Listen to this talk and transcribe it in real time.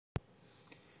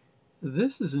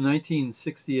This is a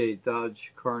 1968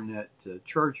 Dodge Coronet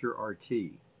Charger RT.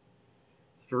 It's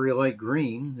very light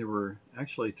green. There were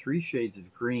actually 3 shades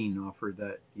of green offered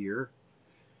that year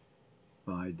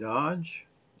by Dodge,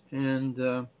 and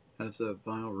has a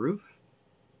vinyl roof.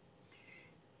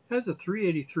 Has a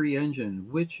 383 engine,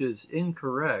 which is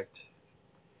incorrect.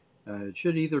 It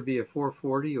should either be a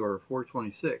 440 or a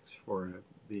 426 for it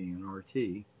being an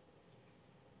RT.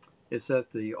 It's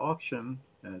at the auction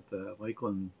at the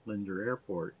LakelandLinder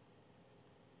Airport.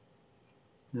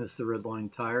 That's the red line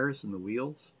tires and the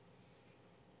wheels.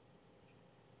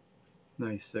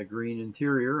 Nice green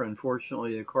interior.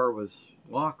 Unfortunately, the car was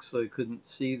locked, so you couldn't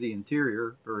see the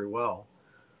interior very well.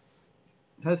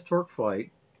 It has Torqueflite,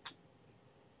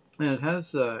 and it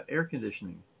has air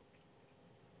conditioning.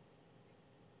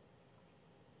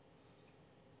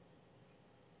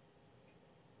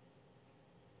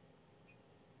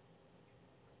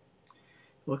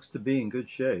 Looks to be in good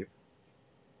shape.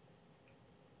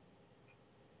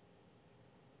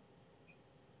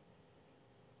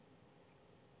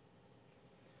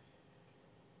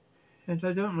 And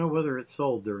I don't know whether it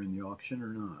sold during the auction or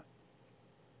not.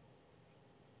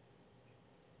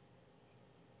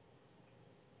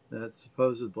 That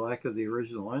supposed lack of the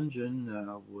original engine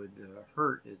would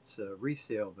hurt its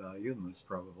resale value, most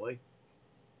probably.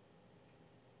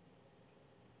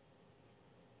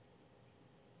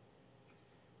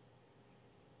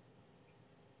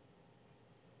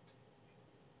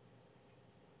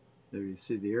 There you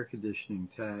see the air conditioning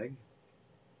tag.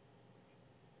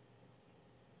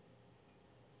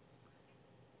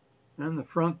 And the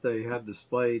front, they have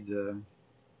displayed the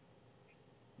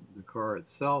car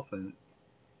itself, and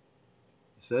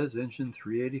it says engine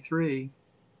 383.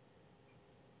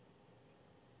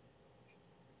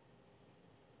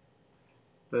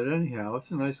 But anyhow,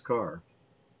 it's a nice car.